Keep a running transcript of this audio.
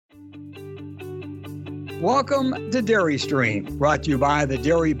Welcome to Dairy Stream, brought to you by the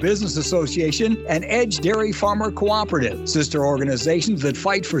Dairy Business Association and Edge Dairy Farmer Cooperative, sister organizations that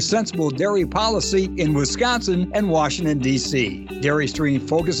fight for sensible dairy policy in Wisconsin and Washington, D.C. Dairy Stream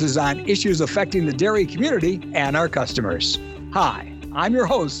focuses on issues affecting the dairy community and our customers. Hi, I'm your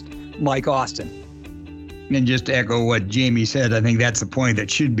host, Mike Austin. And just to echo what Jamie said, I think that's the point that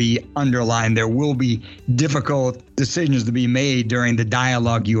should be underlined. There will be difficult decisions to be made during the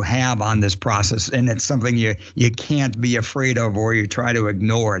dialogue you have on this process. And it's something you can't be afraid of or you try to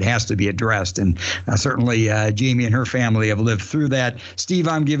ignore. It has to be addressed. And certainly Jamie and her family have lived through that. Steve,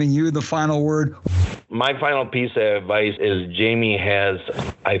 I'm giving you the final word. My final piece of advice is Jamie has,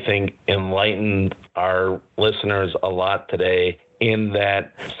 I think, enlightened our listeners a lot today in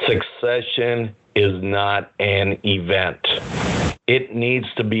that succession is not an event. It needs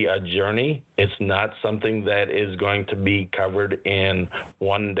to be a journey. It's not something that is going to be covered in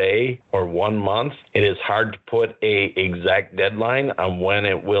one day or 1 month. It is hard to put an exact deadline on when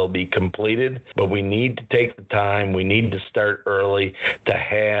it will be completed, but we need to take the time. We need to start early to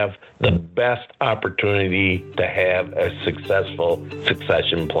have the best opportunity to have a successful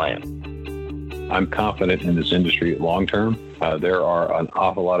succession plan. I'm confident in this industry long term. There are an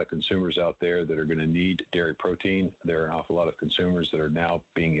awful lot of consumers out there that are going to need dairy protein. There are an awful lot of consumers that are now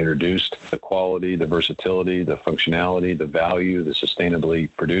being introduced. The quality, the versatility, the functionality, the value, the sustainably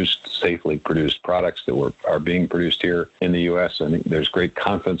produced, safely produced products that are being produced here in the U.S. I think there's great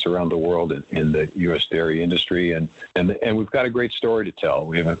confidence around the world in the U.S. dairy industry. And we've got a great story to tell.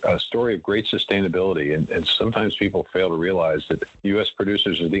 We have a story of great sustainability. And sometimes people fail to realize that U.S.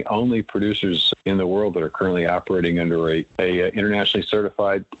 producers are the only producers in the world that are currently operating under a internationally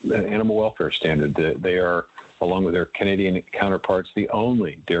certified animal welfare standard. They are, along with their Canadian counterparts, the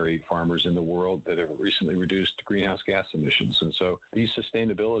only dairy farmers in the world that have recently reduced greenhouse gas emissions. And so these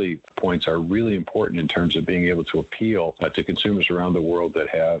sustainability points are really important in terms of being able to appeal to consumers around the world that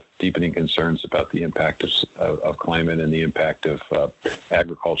have deepening concerns about the impact of climate and the impact of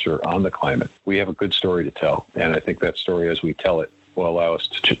agriculture on the climate. We have a good story to tell, and I think that story, as we tell it, will allow us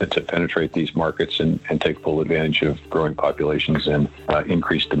to penetrate these markets and take full advantage of growing populations and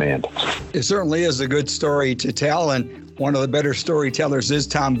increased demand. It certainly is a good story to tell, and one of the better storytellers is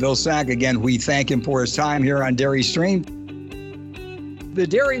Tom Vilsack. Again, we thank him for his time here on Dairy Stream. The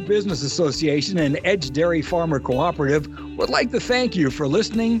Dairy Business Association and Edge Dairy Farmer Cooperative would like to thank you for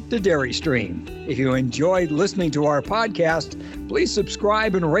listening to Dairy Stream. If you enjoyed listening to our podcast, please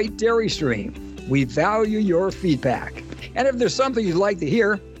subscribe and rate Dairy Stream. We value your feedback. And if there's something you'd like to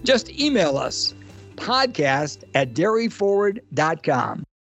hear, just email us, podcast@dairyforward.com.